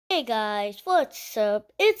Hey guys, what's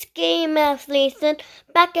up? It's Game of Lathan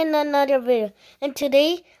back in another video, and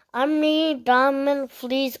today I'm reading Diamond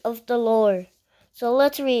Fleas of the Lord. So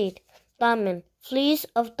let's read Diamond Fleas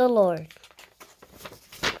of the Lord.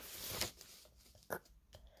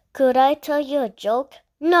 Could I tell you a joke?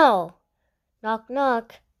 No. Knock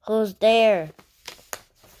knock. Who's there?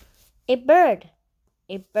 A bird.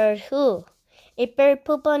 A bird who? A bird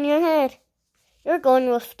poop on your head. You're going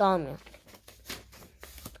with Diamond.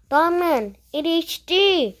 Diamond,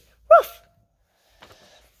 ADHD. Woof.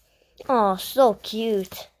 Oh, so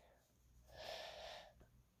cute.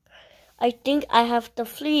 I think I have the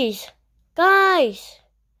fleas. Guys,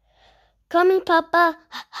 coming, Papa.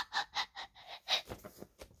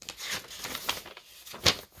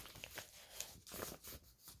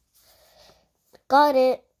 Got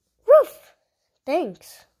it. Woof.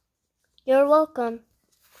 Thanks. You're welcome.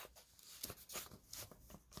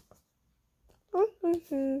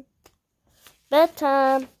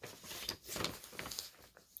 Bedtime.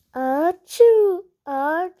 Achoo,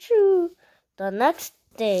 achoo. The next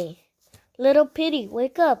day. Little Pitty,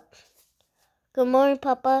 wake up. Good morning,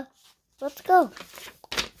 Papa. Let's go.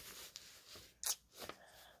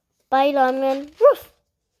 Bye, Diamond. Woof.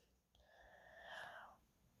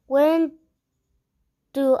 When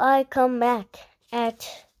do I come back?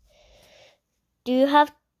 Do you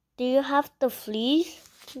have the fleas?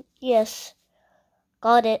 Yes.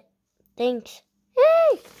 Got it. Thanks.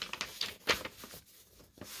 Hey!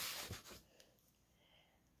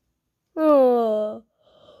 Oh.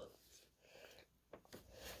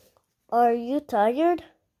 Are you tired?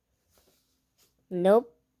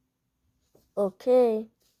 Nope. Okay.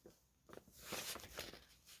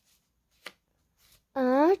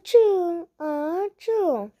 Achoo,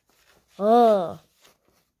 achoo. Oh.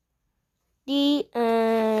 The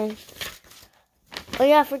end. Oh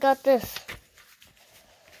yeah, I forgot this.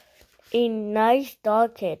 A nice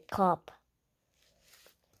dog hit cop.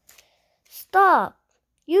 Stop!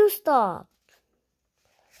 You stop!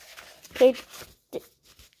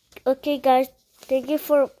 Okay guys, thank you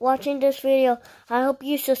for watching this video. I hope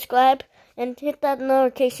you subscribe and hit that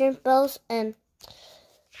notification bells and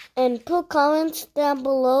put comments down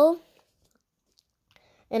below.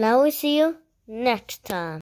 And I will see you next time.